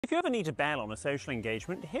If you ever need to bail on a social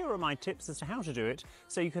engagement, here are my tips as to how to do it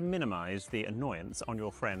so you can minimise the annoyance on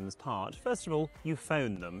your friend's part. First of all, you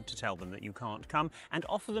phone them to tell them that you can't come and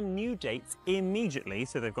offer them new dates immediately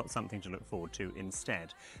so they've got something to look forward to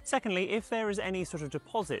instead. Secondly, if there is any sort of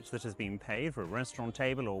deposit that has been paid for a restaurant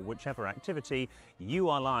table or whichever activity, you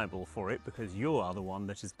are liable for it because you are the one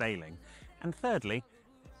that is bailing. And thirdly,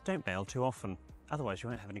 don't bail too often, otherwise you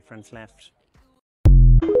won't have any friends left.